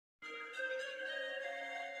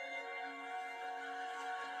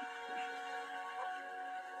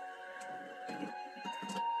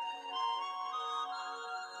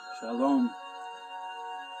Shalom.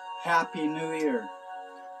 Happy New Year.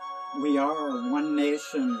 We are one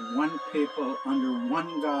nation, one people, under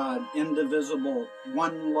one God, indivisible,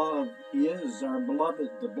 one love. He is our beloved,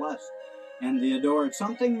 the blessed, and the adored.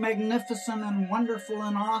 Something magnificent and wonderful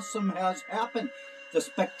and awesome has happened. The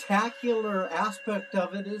spectacular aspect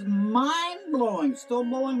of it is mind-blowing, still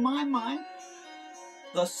blowing my mind.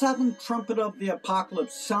 The seventh trumpet of the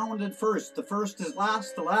apocalypse sounded first. The first is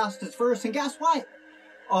last, the last is first. And guess what?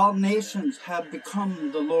 All nations have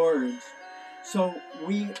become the Lord's. So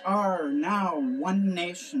we are now one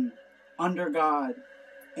nation under God.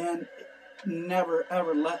 And never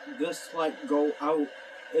ever let this light go out.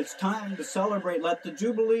 It's time to celebrate. Let the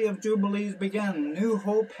Jubilee of Jubilees begin. New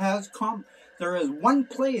hope has come. There is one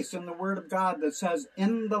place in the Word of God that says,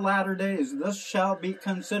 in the latter days, this shall be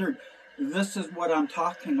considered. This is what I'm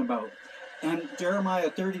talking about. And Jeremiah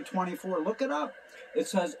 30:24, look it up. It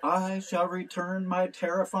says, I shall return my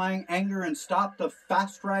terrifying anger and stop the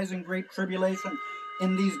fast-rising great tribulation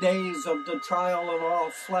in these days of the trial of all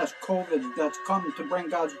flesh, COVID, that's come to bring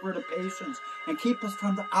God's word of patience and keep us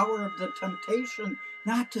from the hour of the temptation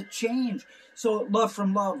not to change. So love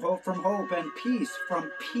from love, hope from hope, and peace from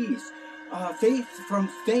peace. Faith from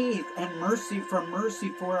faith, and mercy from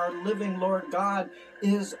mercy, for our living Lord God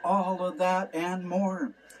is all of that and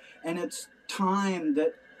more. And it's time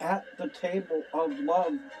that at the table of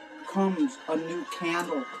love comes a new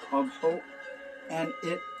candle of hope, and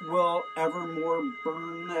it will evermore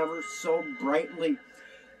burn ever so brightly.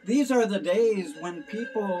 These are the days when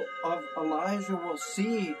people of Elijah will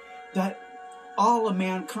see that all of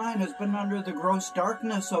mankind has been under the gross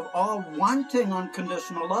darkness of all wanting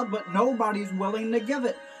unconditional love, but nobody's willing to give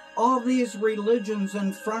it. All these religions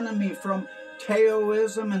in front of me, from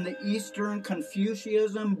Taoism and the Eastern,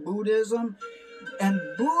 Confucianism, Buddhism, and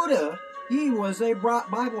Buddha, he was a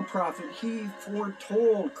Bible prophet. He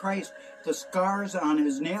foretold Christ, the scars on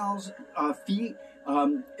his nails, feet,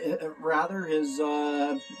 his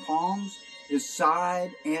palms, his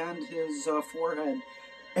side, and his forehead.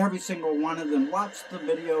 Every single one of them. Watch the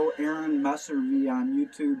video, Aaron Messervy on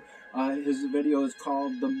YouTube. His video is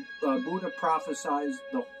called The Buddha Prophesies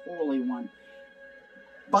the Holy One.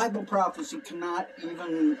 Bible prophecy cannot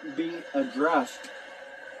even be addressed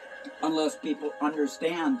unless people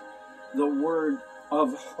understand the word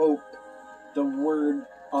of hope, the word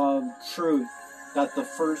of truth, that the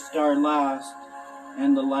first are last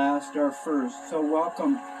and the last are first. So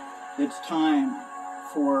welcome. It's time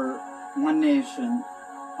for one nation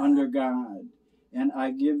under God, and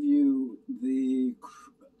I give you the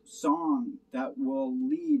song that will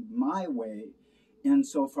lead my way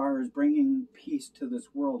insofar as bringing peace to this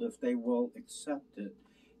world, if they will accept it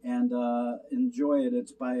and enjoy it.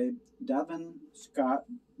 It's by Devin Scott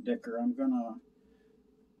Dicker. I'm gonna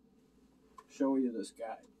show you this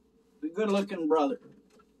guy, the good-looking brother.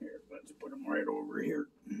 Here, let's put him right over here.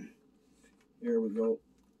 Here we go.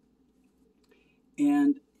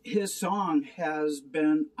 And his song has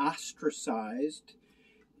been ostracized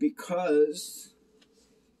because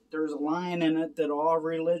there's a line in it that all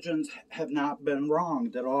religions have not been wrong,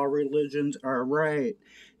 that all religions are right.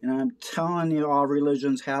 And I'm telling you, all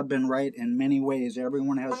religions have been right in many ways.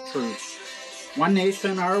 Everyone has truth. One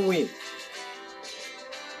nation are we.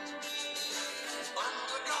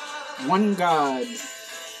 One God.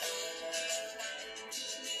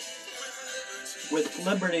 With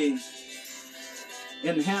liberty.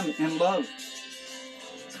 In Him, in love.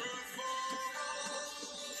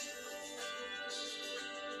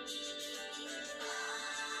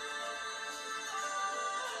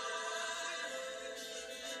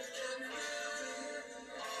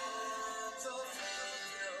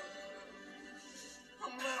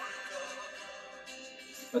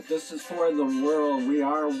 But this is for the world. We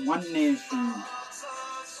are one nation.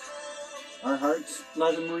 Our hearts,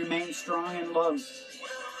 let them remain strong in love.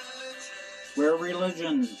 Where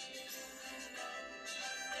religion,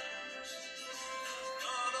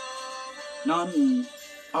 none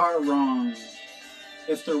are wrong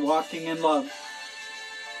if they're walking in love.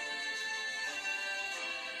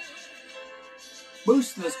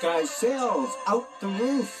 Boost this guy's sails out the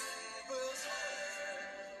roof.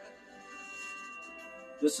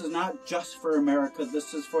 This is not just for America.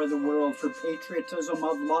 This is for the world, for patriotism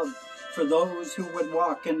of love, for those who would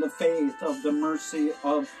walk in the faith of the mercy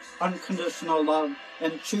of unconditional love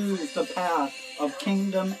and choose the path of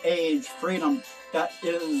kingdom age freedom that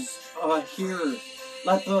is here.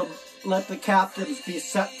 Let the captives be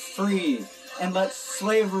set free, and let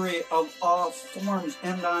slavery of all forms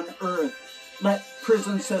end on earth. Let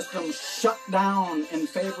prison systems shut down in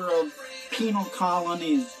favor of penal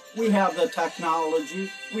colonies. We have the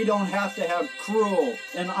technology. We don't have to have cruel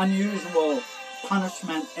and unusual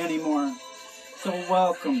punishment anymore. So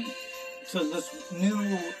welcome to this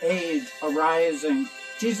new age arising.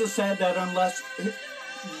 Jesus said that unless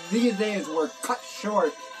these days were cut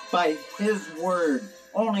short by his word,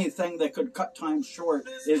 only thing that could cut time short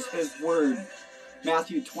is his word.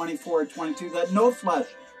 Matthew 24:22, that no flesh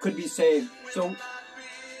could be saved. So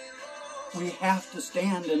we have to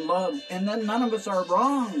stand in love, and then none of us are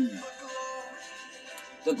wrong.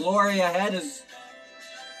 The glory ahead is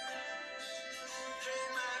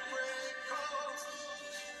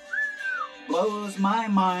blows my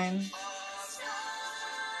mind.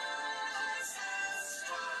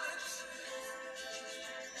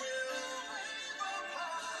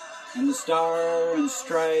 And the star and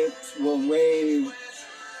stripes will wave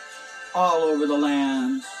all over the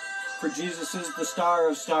lands. For Jesus is the star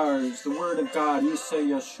of stars, the word of God, Isa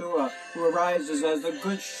Yeshua, who arises as the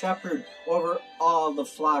good shepherd over all the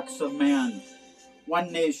flocks of man.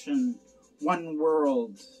 One nation, one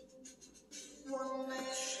world.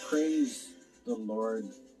 Praise the Lord.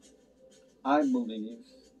 I believe.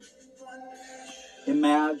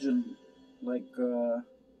 Imagine like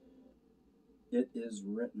it is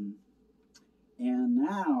written. And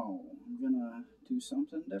now I'm going to do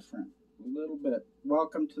something different a little bit.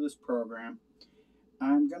 Welcome to this program.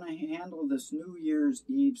 I'm going to handle this New Year's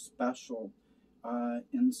Eve special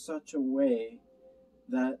in such a way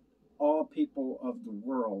that all people of the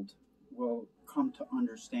world will come to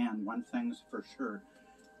understand one thing's for sure.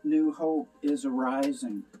 New hope is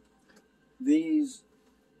arising. These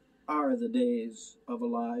are the days of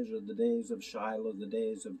Elijah, the days of Shiloh, the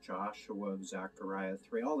days of Joshua, of Zechariah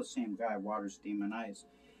 3, all the same guy, water, steam, and ice.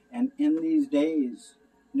 And in these days,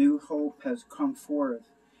 new hope has come forth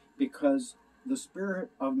because the spirit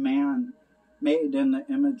of man made in the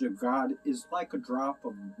image of God is like a drop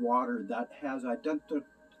of water that has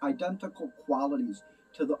identical qualities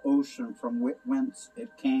to the ocean from whence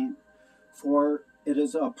it came. For it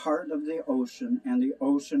is a part of the ocean, and the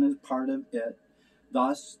ocean is part of it.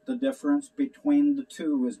 Thus, the difference between the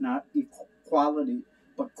two is not equality,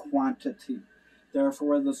 but quantity.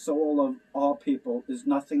 Therefore, the soul of all people is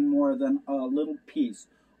nothing more than a little piece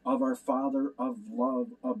of our Father of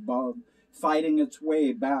love above, fighting its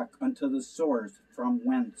way back unto the source from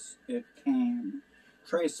whence it came.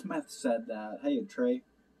 Trey Smith said that. Hey, Trey.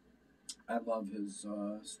 I love his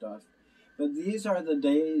stuff. But these are the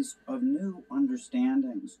days of new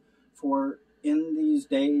understandings. For in these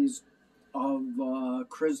days of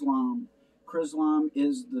Chrislam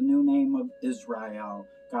is the new name of Israel.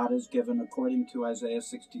 God is given according to Isaiah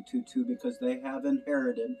 62:2 because they have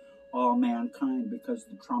inherited all mankind, because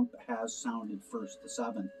the trump has sounded first, the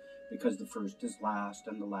seventh, because the first is last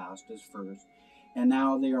and the last is first. And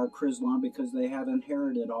now they are Chrislam because they have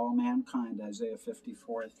inherited all mankind, Isaiah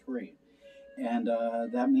 54:3. And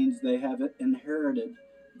that means they have inherited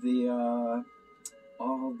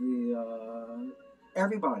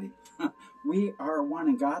everybody. We are one,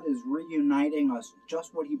 and God is reuniting us,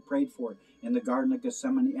 just what he prayed for in the Garden of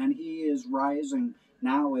Gethsemane. And he is rising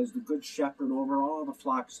now as the good shepherd over all the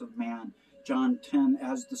flocks of man. John 10,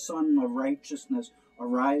 as the Son of Righteousness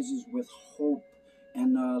arises with hope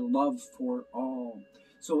and love for all.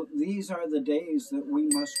 So these are the days that we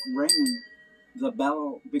must ring the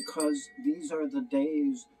bell, because these are the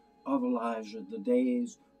days of Elijah, the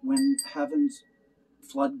days when heaven's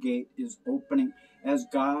floodgate is opening, as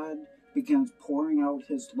God begins pouring out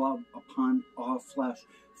his love upon all flesh.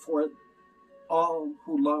 For all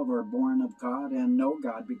who love are born of God and know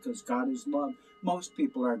God, because God is love. Most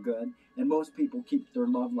people are good, and most people keep their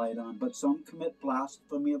love light on, but some commit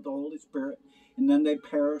blasphemy of the Holy Spirit, and then they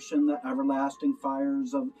perish in the everlasting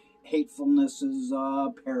fires of hatefulness is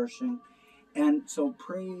perishing. And so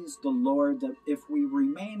praise the Lord that if we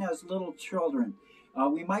remain as little children,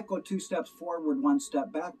 we might go 2 steps forward, 1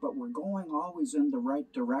 step back, but we're going always in the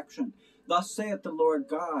right direction. Thus saith the Lord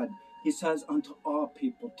God, he says, unto all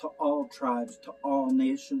people, to all tribes, to all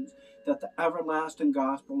nations, that the everlasting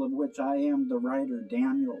gospel of which I am the writer,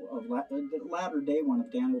 Daniel, of the latter day one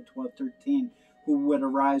of Daniel 12:13, who would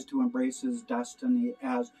arise to embrace his destiny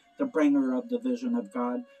as the bringer of the vision of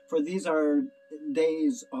God. For these are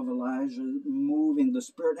days of Elijah moving the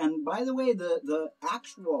Spirit. And by the way, the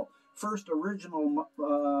actual first original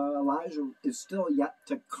Elijah is still yet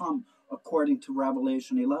to come, according to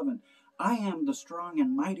Revelation 11. I am the strong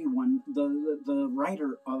and mighty one, the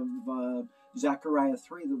writer of Zechariah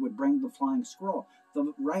 3 that would bring the flying scroll,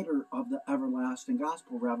 the writer of the everlasting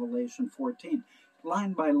gospel, Revelation 14.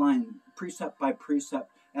 Line by line, precept by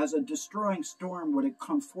precept, as a destroying storm would it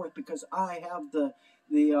come forth, because I have the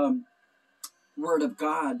word of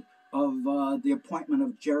God of the appointment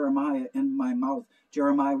of Jeremiah in my mouth.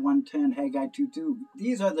 Jeremiah 1:10, Haggai 2:2.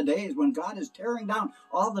 These are the days when God is tearing down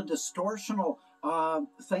all the distortional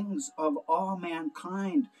things of all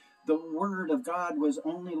mankind. The word of God was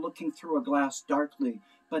only looking through a glass darkly.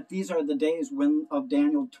 But these are the days of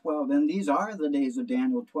Daniel 12, and these are the days of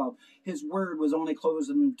Daniel 12. His word was only closed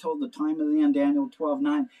until the time of the end, Daniel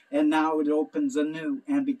 12:9, and now it opens anew.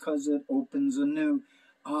 And because it opens anew,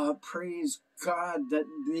 praise God that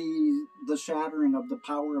the shattering of the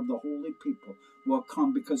power of the holy people will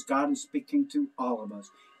come, because God is speaking to all of us,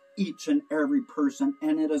 each and every person,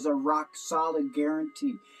 and it is a rock solid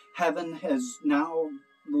guarantee. Heaven has now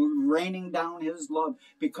raining down his love,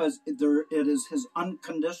 because it is his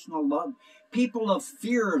unconditional love. People of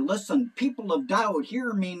fear, listen. People of doubt,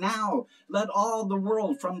 hear me now. Let all the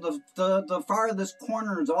world, from the farthest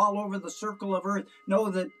corners all over the circle of earth,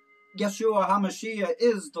 know that Yeshua HaMashiach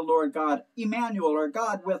is the Lord God, Emmanuel, our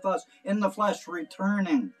God with us in the flesh,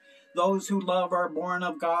 returning. Those who love are born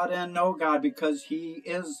of God and know God, because he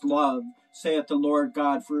is love, saith the Lord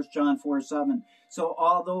God, 1 John 4:7. So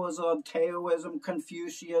all those of Taoism,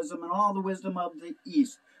 Confucianism, and all the wisdom of the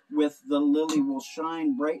East with the lily will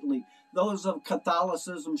shine brightly. Those of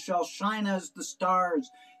Catholicism shall shine as the stars,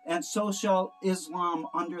 and so shall Islam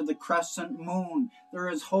under the crescent moon. There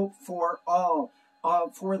is hope for all,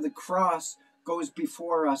 for the cross goes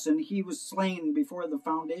before us, and he was slain before the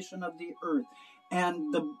foundation of the earth.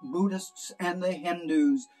 And the Buddhists and the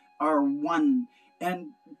Hindus are one.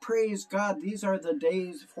 And praise God, these are the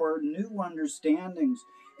days for new understandings.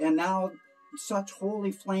 And now such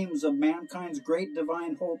holy flames of mankind's great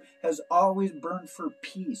divine hope has always burned for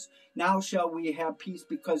peace. Now shall we have peace,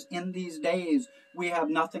 because in these days we have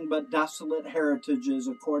nothing but desolate heritages,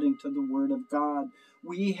 according to the word of God.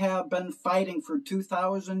 We have been fighting for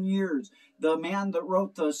 2,000 years. The man that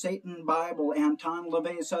wrote the Satan Bible, Anton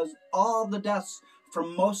LaVey, says all the deaths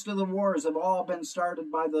from most of the wars have all been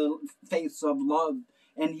started by the faiths of love.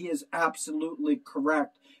 And he is absolutely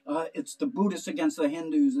correct. It's the Buddhists against the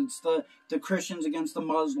Hindus. It's the Christians against the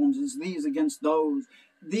Muslims. It's these against those.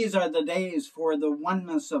 These are the days for the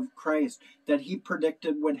oneness of Christ that he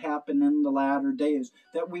predicted would happen in the latter days,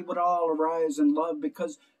 that we would all arise in love,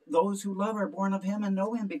 because those who love are born of him and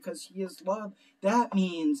know him, because he is love. That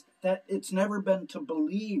means that it's never been to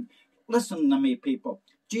believe. Listen to me, people.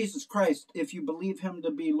 Jesus Christ, if you believe him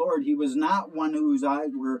to be Lord, he was not one whose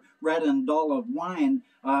eyes were red and dull of wine,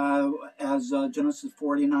 as Genesis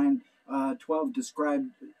 49:12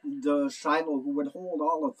 described the Shiloh who would hold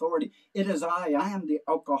all authority. It is I am the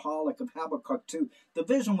alcoholic of Habakkuk 2. The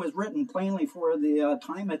vision was written plainly for the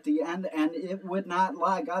time at the end, and it would not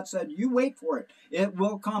lie. God said, you wait for it. It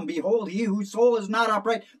will come. Behold, he whose soul is not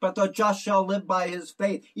upright, but the just shall live by his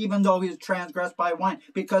faith, even though he is transgressed by wine,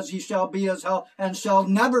 because he shall be as hell, and shall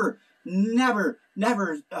never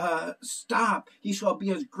stop. He shall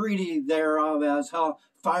be as greedy thereof as hell,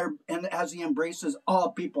 fire, and as he embraces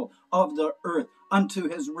all people of the earth, unto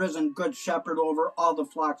his risen good shepherd over all the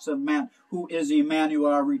flocks of man, who is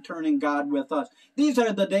Emmanuel, our returning God with us. These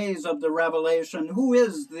are the days of the revelation. Who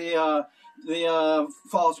is the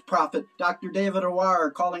false prophet? Dr. David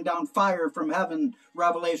Awar calling down fire from heaven,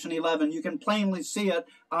 Revelation 11. You can plainly see it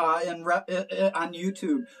on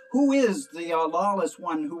YouTube. Who is the lawless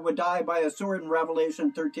one who would die by a sword in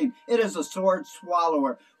Revelation 13? It is a sword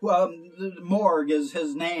swallower. Morgue is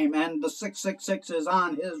his name, and the 666 is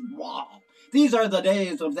on his wall. These are the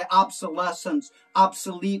days of the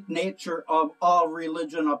obsolete nature of all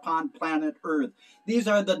religion upon planet Earth. These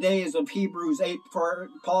are the days of Hebrews 8, for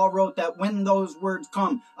Paul wrote that when those words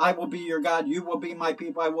come, I will be your God, you will be my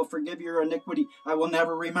people, I will forgive your iniquity, I will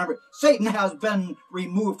never remember it. Satan has been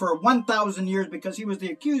removed for 1,000 years because he was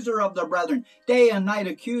the accuser of the brethren, day and night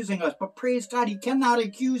accusing us. But praise God, he cannot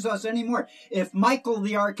accuse us anymore. If Michael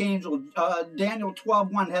the archangel, Daniel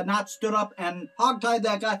 12:1, had not stood up and hogtied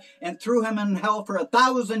that guy and threw him in hell for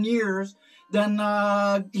 1,000 years, then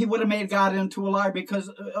he would have made God into a liar, because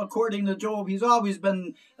according to Job, he's always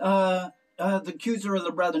been the accuser of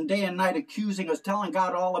the brethren, day and night accusing us, telling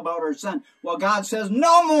God all about our sin. Well, God says,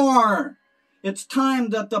 no more! It's time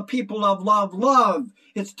that the people of love.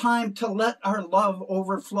 It's time to let our love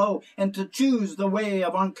overflow and to choose the way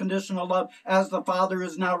of unconditional love, as the Father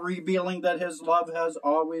is now revealing that his love has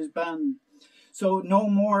always been. So no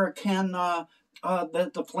more can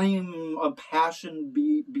that the flame of passion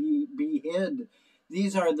be hid.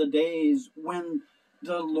 These are the days when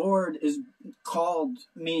the Lord is called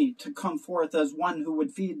me to come forth as one who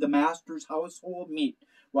would feed the master's household meat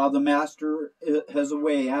while the master is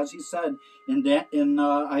away, as he said in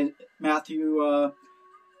Matthew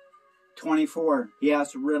 24, he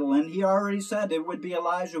asks a riddle, and he already said it would be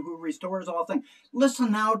Elijah who restores all things.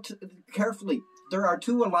 Listen now carefully. There are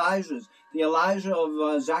two Elijahs. The Elijah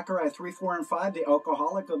of Zechariah 3, 4, and 5, the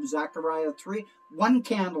alcoholic of Zechariah 3, one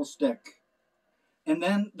candlestick. And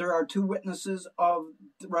then there are two witnesses of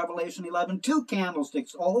Revelation 11, two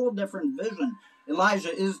candlesticks, a whole different vision.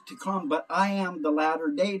 Elijah is to come, but I am the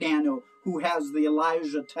latter day Daniel, who has the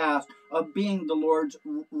Elijah task of being the Lord's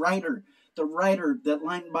writer. The writer that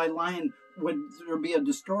line by line would there be a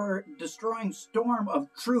destroying storm of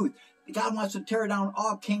truth. God wants to tear down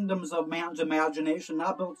all kingdoms of man's imagination,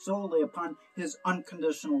 not built solely upon his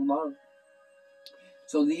unconditional love.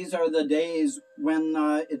 So these are the days when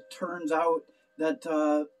it turns out that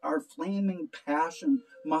our flaming passion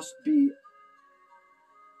must be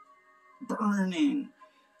burning.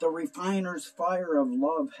 The refiner's fire of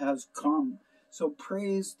love has come. So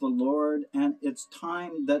praise the Lord, and it's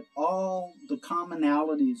time that all the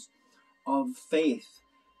commonalities of faith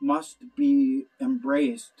must be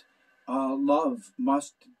embraced. Love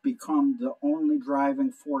must become the only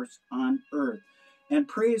driving force on earth. And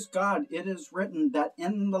praise God, it is written that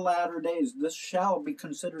in the latter days, this shall be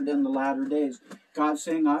considered in the latter days. God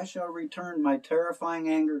saying, I shall return my terrifying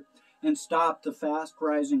anger and stop the fast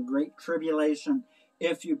rising great tribulation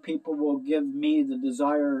if you people will give me the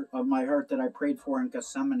desire of my heart that I prayed for in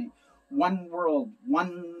Gethsemane. One world,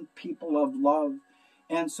 one people of love.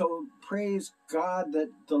 And so praise God that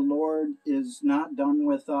the Lord is not done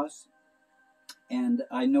with us. And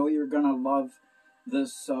I know you're going to love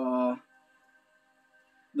this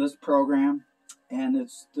this program, and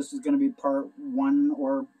this is going to be part 1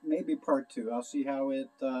 or maybe part 2. I'll see how it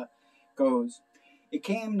goes. It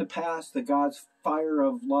came to pass that God's fire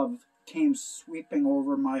of love came sweeping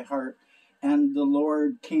over my heart, and the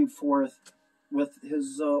Lord came forth with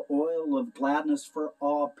his oil of gladness for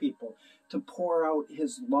all people, to pour out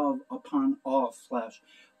his love upon all flesh,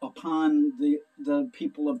 upon the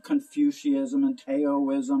people of Confucianism and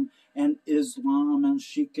Taoism and Islam and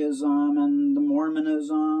Sikhism and the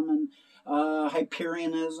Mormonism and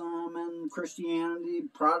Hyperianism and Christianity,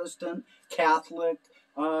 Protestant, Catholic,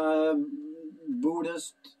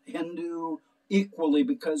 Buddhist, Hindu, equally,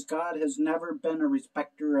 because God has never been a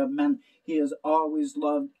respecter of men. He has always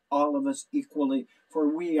loved all of us equally, for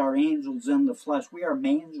we are angels in the flesh. We are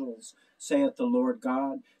angels, saith the Lord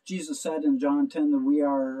God. Jesus said in John 10 that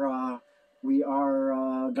we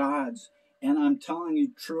are gods. And I'm telling you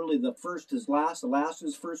truly, the first is last, the last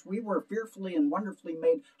is first. We were fearfully and wonderfully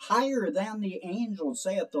made higher than the angels,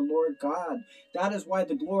 saith the Lord God. That is why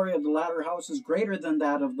the glory of the latter house is greater than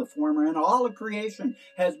that of the former. And all of creation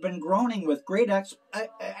has been groaning with great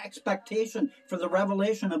expectation for the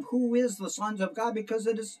revelation of who is the sons of God, because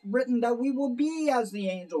it is written that we will be as the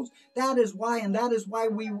angels. That is why, and that is why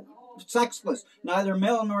we sexless, neither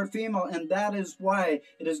male nor female, and that is why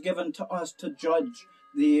it is given to us to judge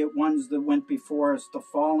the ones that went before us, the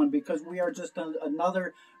fallen, because we are just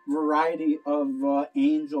another variety of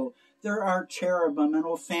angel. There are cherubim and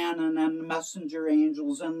Ophanon and messenger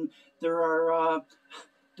angels, and there are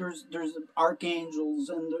there's archangels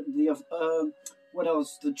and the what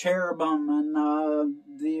else? The cherubim and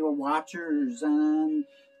the watchers and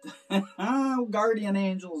guardian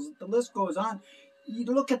angels. The list goes on. You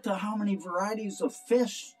look at how many varieties of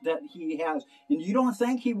fish that he has, and you don't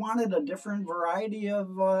think he wanted a different variety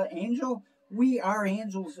of angel? We are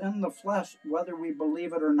angels in the flesh, whether we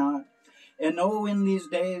believe it or not. And oh, in these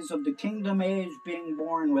days of the kingdom age being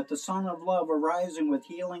born, with the Son of Love arising with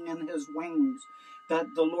healing in his wings, that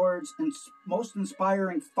the Lord's most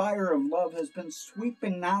inspiring fire of love has been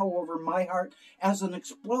sweeping now over my heart as an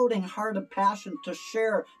exploding heart of passion to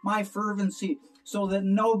share my fervency, so that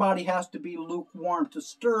nobody has to be lukewarm, to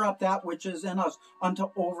stir up that which is in us unto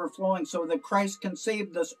overflowing, so that Christ can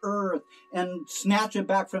save this earth and snatch it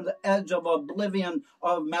back from the edge of oblivion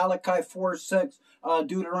of Malachi 4:6,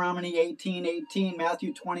 Deuteronomy 18:18,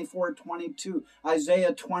 Matthew 24:22,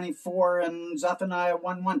 Isaiah 24, and Zephaniah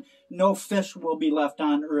 1:1. No fish will be left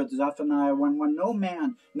on earth, Zephaniah 1:1. No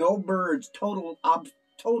man, no birds, total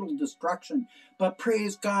destruction. But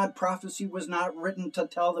praise God, prophecy was not written to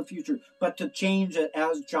tell the future, but to change it,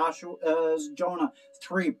 as Jonah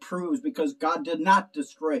 3 proves, because God did not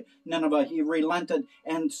destroy Nineveh. He relented,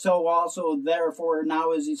 and so also, therefore,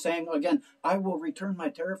 now is he saying again, I will return my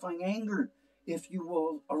terrifying anger if you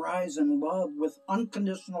will arise in love, with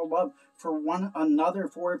unconditional love for one another.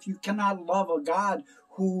 For if you cannot love a God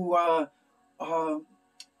who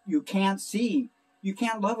you can't see, you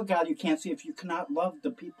can't love a God you can't see if you cannot love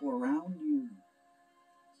the people around you.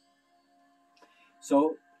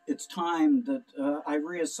 So it's time that I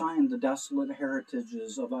reassign the desolate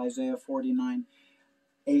heritages of Isaiah 49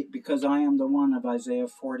 8, because I am the one of Isaiah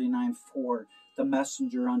 49:4, the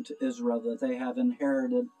messenger unto Israel, that they have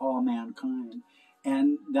inherited all mankind.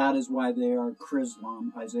 And that is why they are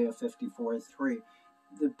Chrislam, Isaiah 54:3.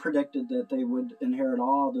 They predicted that they would inherit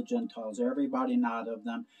all the Gentiles, everybody not of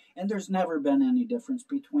them. And there's never been any difference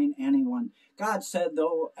between anyone. God said,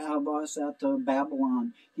 though, of us at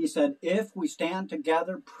Babylon, he said, if we stand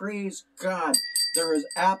together, praise God, there is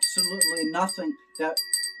absolutely nothing that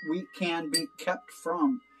we can be kept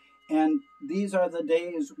from. And these are the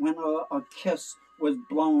days when a kiss was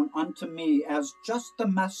blown unto me as just the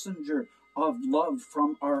messenger of love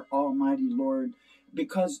from our Almighty Lord,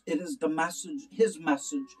 because it is the message, his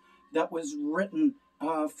message, that was written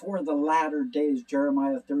for the latter days,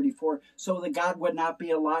 Jeremiah 34, so that God would not be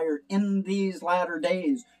a liar in these latter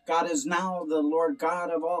days. God is now the Lord God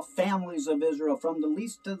of all families of Israel, from the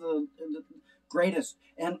least to the greatest,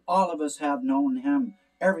 and all of us have known him.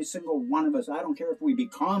 Every single one of us. I don't care if we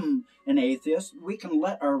become an atheist. We can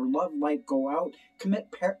let our love light go out, commit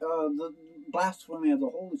the blasphemy of the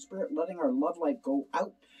Holy Spirit, letting our love light go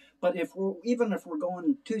out. But even if we're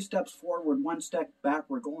going 2 steps forward, 1 step back,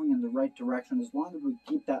 we're going in the right direction, as long as we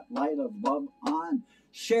keep that light of love on.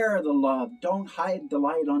 Share the love. Don't hide the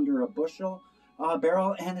light under a bushel.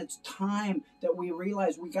 Barrel, and it's time that we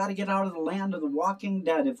realize we got to get out of the land of the walking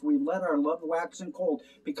dead if we let our love wax and cold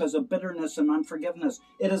because of bitterness and unforgiveness.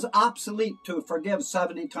 It is obsolete to forgive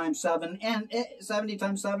 70 times 7 and 70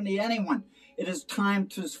 times 70 anyone. It is time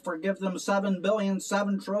to forgive them 7 billion,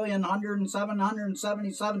 7 trillion, 107,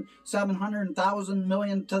 177, 700,000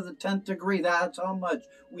 million to the 10th degree. That's how much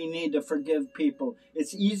we need to forgive people.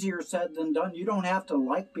 It's easier said than done. You don't have to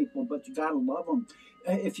like people, but you got to love them.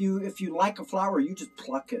 If you like a flower, you just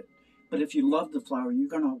pluck it. But if you love the flower, you're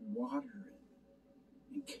going to water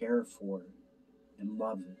it and care for it and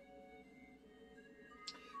love it.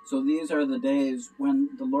 So these are the days when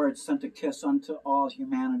the Lord sent a kiss unto all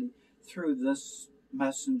humanity through this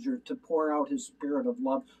messenger to pour out his spirit of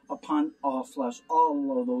love upon all flesh,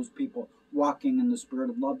 all of those people walking in the spirit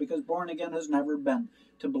of love, because born again has never been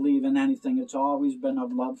to believe in anything. It's always been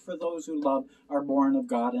of love. For those who love are born of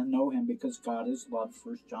God and know him, because God is love,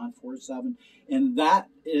 1 John 4:7. And that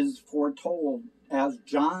is foretold as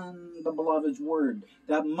John the Beloved's word.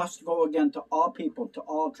 That must go again to all people, to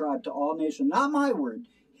all tribe, to all nation. Not my word,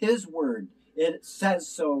 his word. It says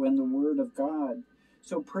so in the word of God.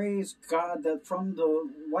 So praise God that from the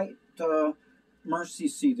white mercy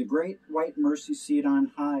seat, the great white mercy seat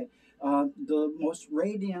on high, the most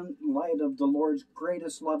radiant light of the Lord's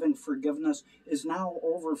greatest loving forgiveness is now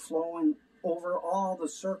overflowing over all the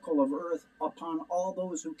circle of earth upon all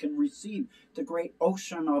those who can receive the great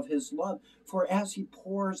ocean of his love. For as he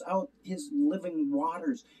pours out his living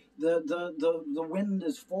waters, the wind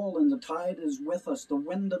is full and the tide is with us. The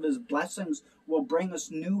wind of his blessings will bring us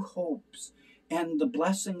new hopes. And the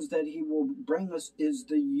blessings that he will bring us is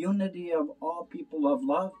the unity of all people of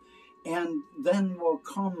love. And then will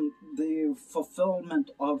come the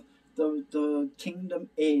fulfillment of the kingdom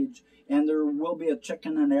age. And there will be a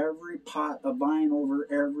chicken in every pot, a vine over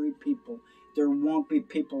every people. There won't be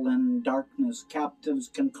people in darkness. Captives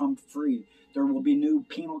can come free. There will be new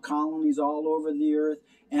penal colonies all over the earth.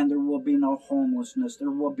 And there will be no homelessness.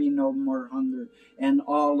 There will be no more hunger. And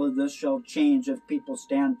all of this shall change if people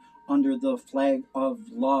stand under the flag of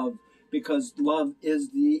love, because love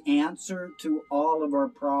is the answer to all of our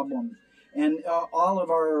problems. And all of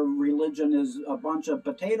our religion is a bunch of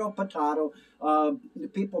potato,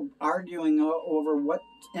 people arguing over what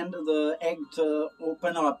end of the egg to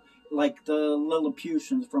open up, like the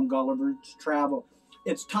Lilliputians from Gulliver's Travel.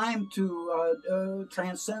 It's time to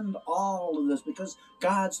transcend all of this, because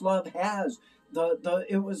God's love has.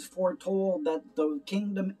 It was foretold that the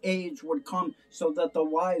kingdom age would come so that the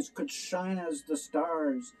wise could shine as the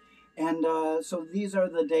stars. And so these are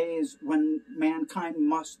the days when mankind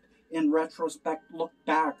must, in retrospect, look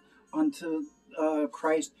back unto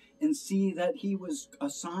Christ and see that he was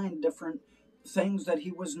assigned different things that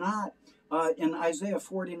he was not. In Isaiah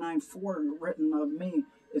 49:4, written of me,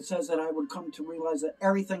 it says that I would come to realize that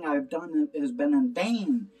everything I've done has been in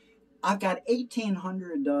vain. I've got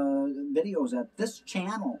 1,800 videos at this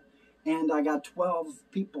channel, and I got 12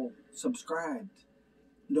 people subscribed.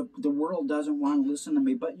 The world doesn't want to listen to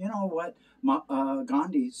me, but you know what?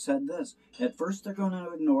 Gandhi said this: at first they're going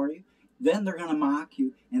to ignore you, then they're going to mock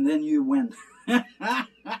you, and then you win.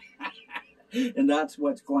 And that's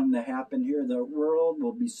what's going to happen here. The world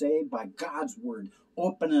will be saved by God's word,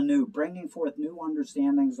 open anew, bringing forth new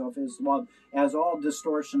understandings of his love, as all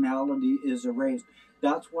distortionality is erased.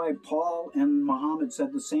 That's why Paul and Muhammad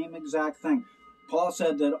said the same exact thing. Paul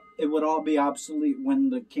said that it would all be obsolete when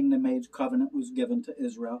the kingdom age covenant was given to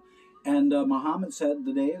Israel. And Muhammad said,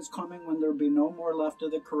 the day is coming when there will be no more left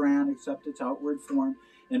of the Quran except its outward form,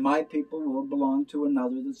 and my people will belong to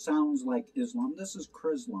another that sounds like Islam. This is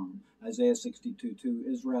Chrislam, Isaiah 62:2,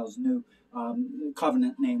 Israel's new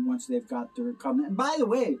covenant name once they've got their covenant. And by the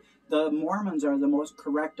way, the Mormons are the most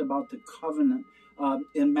correct about the covenant.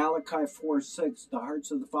 In Malachi 4:6, the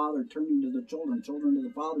hearts of the father turning to the children, children to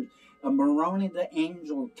the fathers. Moroni the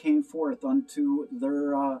angel came forth unto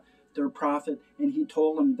their prophet, and he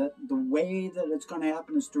told them that the way that it's going to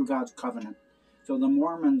happen is through God's covenant. So the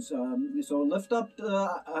Mormons, so lift up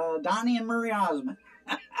Donnie and Marie Osmond.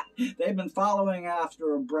 They've been following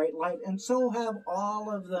after a bright light, and so have all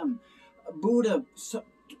of them. Buddha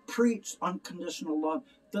preached unconditional love.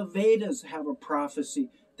 The Vedas have a prophecy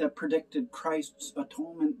that predicted Christ's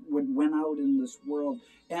atonement would win out in this world.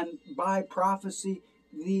 And by prophecy,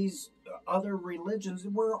 these other religions,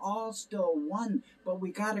 we're all still one, but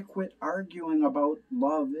we got to quit arguing about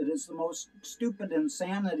love. It is the most stupid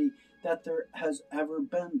insanity that there has ever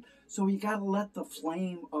been. So we got to let the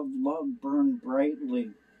flame of love burn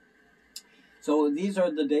brightly. So these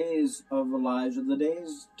are the days of Elijah, the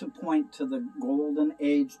days to point to the golden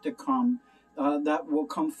age to come, that will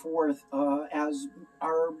come forth as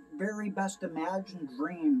our very best imagined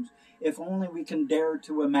dreams, if only we can dare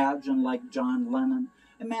to imagine like John Lennon.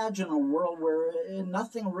 Imagine a world where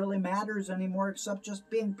nothing really matters anymore except just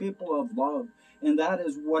being people of love. And that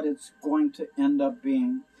is what it's going to end up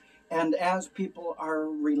being. And as people are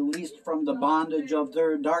released from the bondage of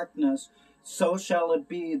their darkness, so shall it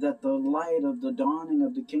be that the light of the dawning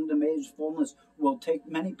of the kingdom age fullness will take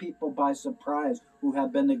many people by surprise who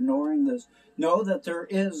have been ignoring this. Know that there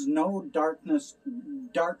is no darkness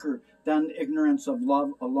darker than ignorance of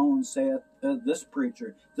love alone, saith this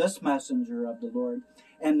preacher, this messenger of the Lord.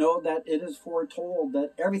 And know that it is foretold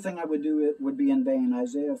that everything I would do, it would be in vain.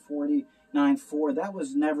 Isaiah 49:4. That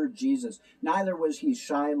was never Jesus. Neither was he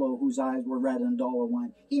Shiloh, whose eyes were red and dull of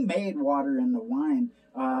wine. He made water in the wine,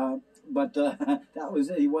 but that was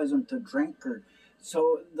it. He wasn't a drinker.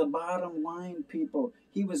 So the bottom line, people,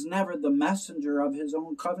 he was never the messenger of his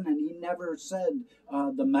own covenant. He never said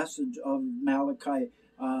the message of Malachi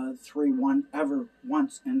 3:1 ever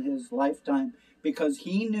once in his lifetime, because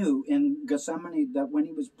he knew in Gethsemane that when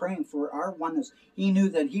he was praying for our oneness, he knew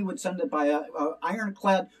that he would send it by an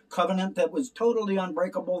ironclad covenant that was totally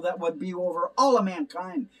unbreakable, that would be over all of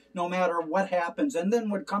mankind, no matter what happens. And then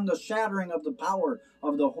would come the shattering of the power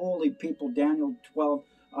of the holy people, Daniel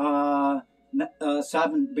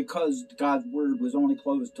 12:7, because God's word was only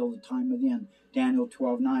closed till the time of the end, Daniel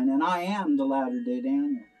 12:9. And I am the latter-day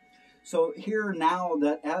Daniel. So hear now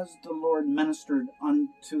that as the Lord ministered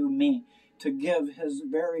unto me to give his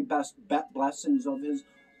very best blessings of his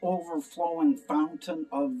overflowing fountain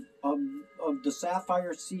of the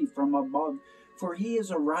sapphire sea from above, for he is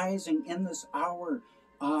arising in this hour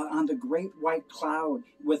on the great white cloud.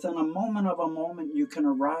 Within a moment you can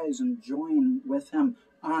arise and join with him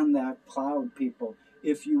on that cloud, people,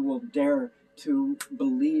 if you will dare to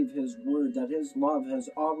believe his word, that his love has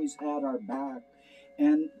always had our back.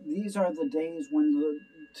 And these are the days when the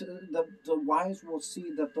wise will see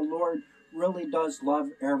that the Lord really does love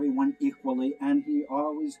everyone equally, and he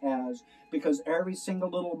always has, because every single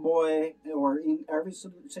little boy or every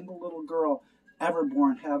single little girl ever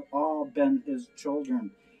born have all been his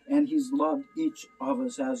children, and he's loved each of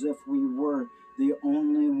us as if we were the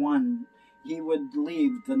only one. He would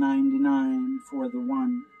leave the 99 for the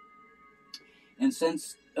one. And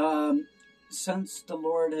since the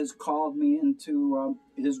Lord has called me into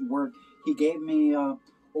his work, he gave me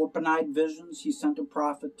open-eyed visions. He sent a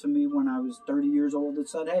prophet to me when I was 30 years old that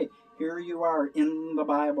said, hey, here you are in the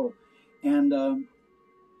Bible. And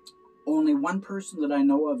only one person that I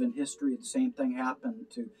know of in history the same thing happened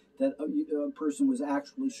to, that a person was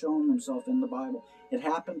actually shown himself in the Bible. It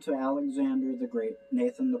happened to Alexander the Great.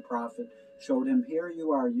 Nathan the prophet showed him, here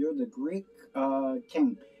you are, you're the Greek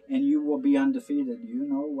king, and you will be undefeated. You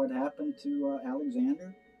know what happened to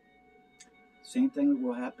Alexander? Same thing that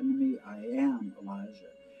will happen to me. I am Elijah.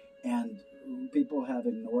 And people have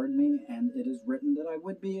ignored me, and it is written that I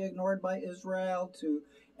would be ignored by Israel too,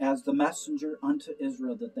 as the messenger unto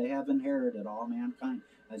Israel, that they have inherited all mankind,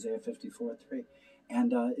 Isaiah 54:3.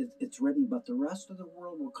 And it's written, but the rest of the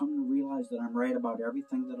world will come to realize that I'm right about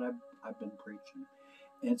everything that I've been preaching.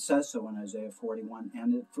 It says so in Isaiah 41,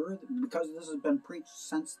 and it further, because this has been preached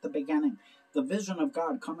since the beginning, the vision of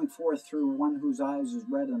God coming forth through one whose eyes is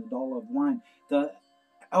red and dull of wine, the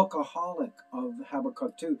alcoholic of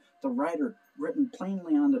Habakkuk 2, the writer, written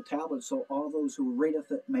plainly on the tablet, so all those who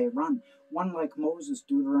readeth it may run. One like Moses,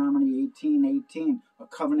 Deuteronomy 18:18, a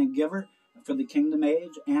covenant giver for the kingdom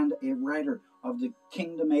age and a writer of the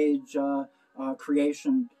kingdom age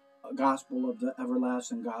creation gospel of the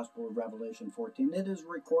everlasting gospel of Revelation 14. It is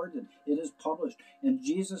recorded. It is published. And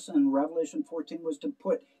Jesus in Revelation 14 was to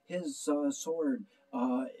put his sword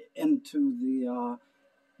into the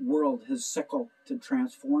world, his sickle, to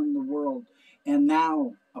transform the world. And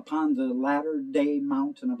now, upon the latter day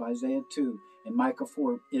mountain of Isaiah 2 and Micah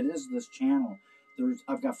 4, it is this channel.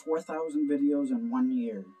 I've got 4,000 videos in 1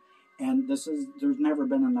 year. And there's never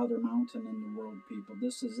been another mountain in the world, people.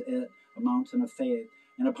 This is it, a mountain of faith.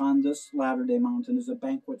 And upon this latter-day mountain is a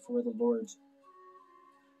banquet for the Lord's.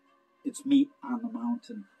 It's meat on the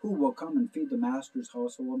mountain. Who will come and feed the master's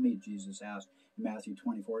household of meat, Jesus asked in Matthew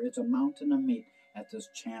 24. It's a mountain of meat at this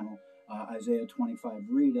channel. Isaiah 25,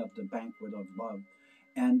 read of the banquet of love.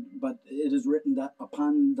 But it is written that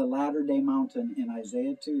upon the latter-day mountain in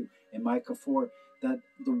Isaiah 2 and Micah 4, that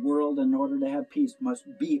the world, in order to have peace, must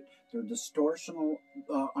beat their distortional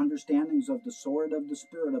understandings of the sword of the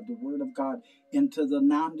Spirit, of the Word of God, into the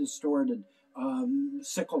non-distorted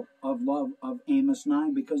sickle of love of Amos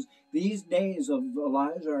 9. Because these days of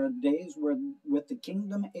Elijah are days where, with the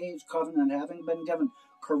kingdom age covenant having been given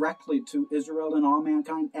correctly to Israel and all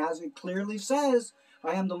mankind, as it clearly says,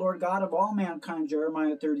 I am the Lord God of all mankind,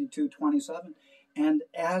 Jeremiah 32:27. And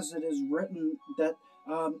as it is written that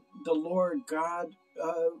the Lord God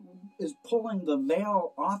is pulling the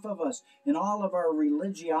veil off of us, and all of our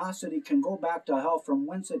religiosity can go back to hell from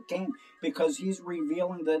whence it came, because he's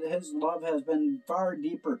revealing that his love has been far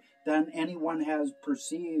deeper than anyone has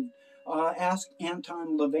perceived. Ask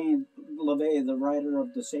Anton LaVey, the writer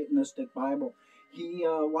of the Satanistic Bible. He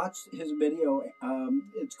watched his video.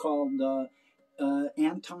 It's called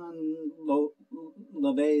Anton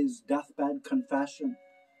LaVey's Deathbed Confession.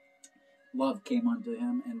 Love came unto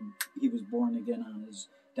him, and he was born again on his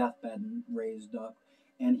deathbed and raised up.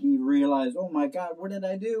 And he realized, oh my God, what did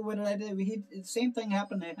I do? What did I do? The same thing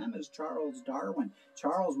happened to him as Charles Darwin.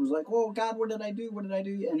 Charles was like, oh God, what did I do? What did I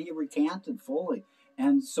do? And he recanted fully.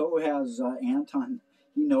 And so has Anton.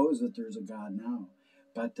 He knows that there's a God now.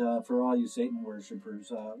 But for all you Satan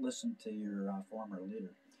worshipers, listen to your former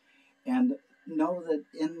leader. And know that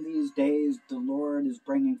in these days, the Lord is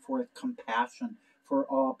bringing forth compassion for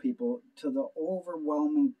all people, to the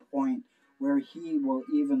overwhelming point where he will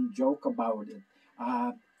even joke about it.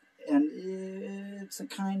 And it's a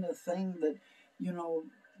kind of thing that,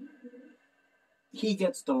 he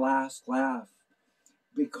gets the last laugh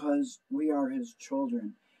because we are his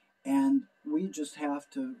children. And we just have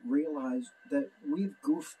to realize that we've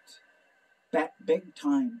goofed big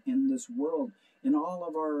time in this world. And all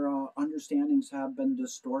of our understandings have been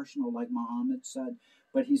distortional, like Muhammad said.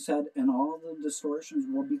 But he said, and all the distortions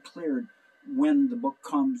will be cleared when the book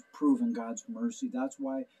comes proving God's mercy. That's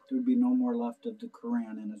why there would be no more left of the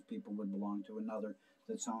Quran, and his people would belong to another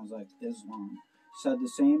that sounds like Islam. Said the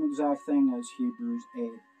same exact thing as Hebrews 8.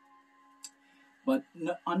 But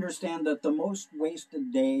understand that the most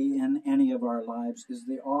wasted day in any of our lives is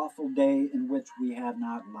the awful day in which we have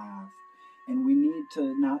not laughed. And we need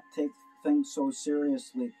to not take things so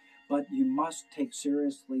seriously, but you must take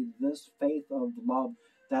seriously this faith of love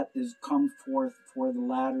that is come forth for the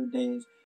latter days.